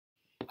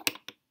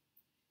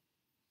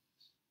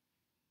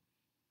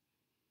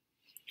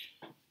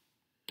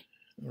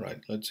Right,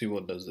 let's see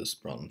what does this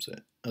problem say.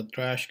 A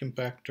trash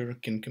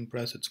compactor can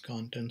compress its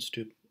contents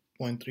to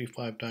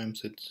 0.35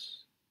 times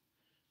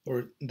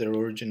their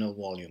original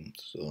volume,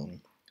 so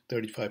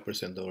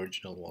 35% the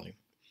original volume,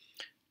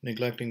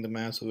 neglecting the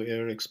mass of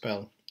air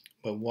expelled.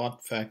 By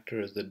what factor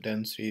is the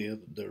density of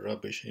the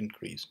rubbish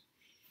increased?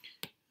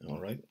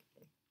 Alright,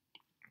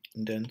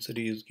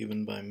 density is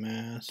given by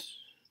mass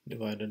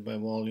divided by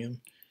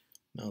volume.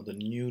 Now the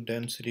new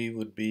density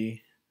would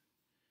be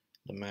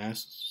the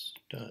mass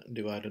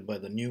divided by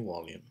the new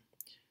volume,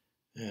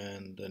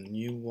 and the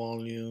new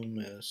volume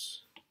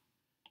is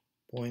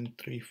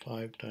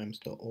 0.35 times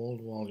the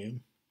old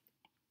volume,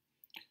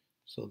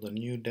 so the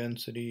new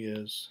density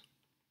is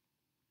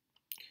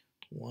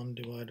 1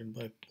 divided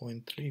by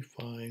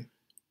 0.35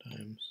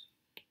 times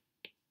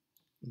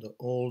the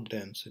old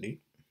density,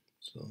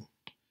 so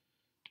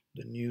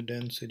the new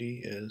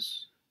density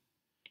is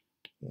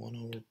 1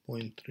 over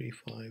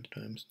 0.35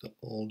 times the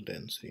old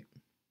density,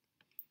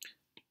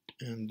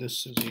 and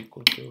this is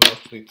equal to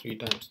roughly 3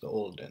 times the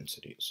old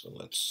density. So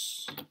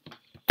let's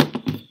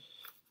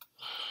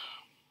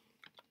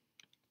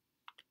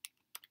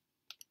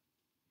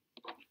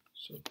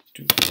so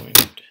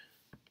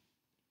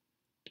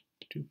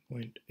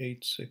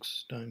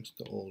 2.86 times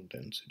the old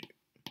density.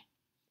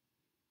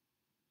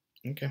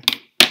 Okay,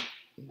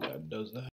 that does that.